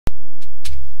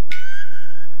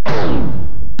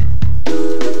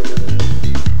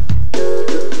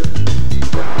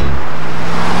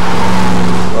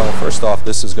First off,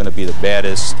 this is going to be the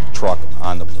baddest truck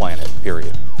on the planet,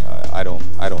 period. I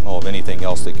don't know of anything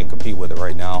else that can compete with it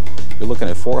right now. You're looking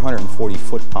at 440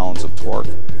 foot-pounds of torque,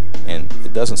 and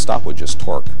it doesn't stop with just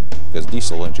torque, because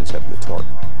diesel engines have good torque.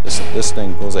 This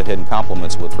thing goes ahead and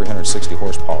complements with 360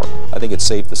 horsepower. I think it's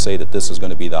safe to say that this is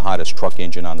going to be the hottest truck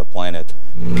engine on the planet.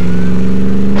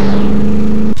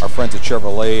 Our friends at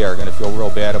Chevrolet are going to feel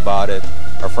real bad about it.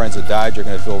 Our friends at Dodge are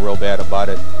going to feel real bad about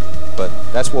it.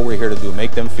 But that's what we're here to do,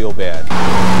 make them feel bad.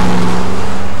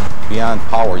 Beyond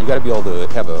power, you got to be able to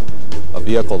have a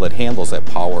vehicle that handles that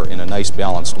power in a nice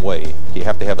balanced way. You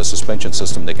have to have a suspension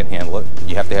system that can handle it.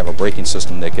 You have to have a braking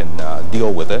system that can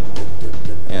deal with it.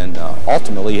 And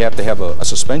ultimately, you have to have a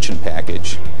suspension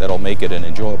package that'll make it an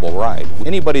enjoyable ride.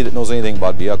 Anybody that knows anything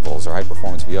about vehicles or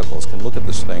high-performance vehicles can look at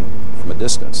this thing from a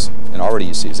distance, and already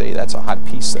you see, hey, that's a hot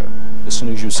piece there. As soon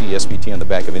as you see SVT on the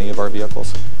back of any of our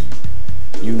vehicles,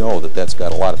 you know that that's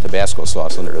got a lot of Tabasco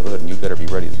sauce under the hood, and you better be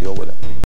ready to deal with it.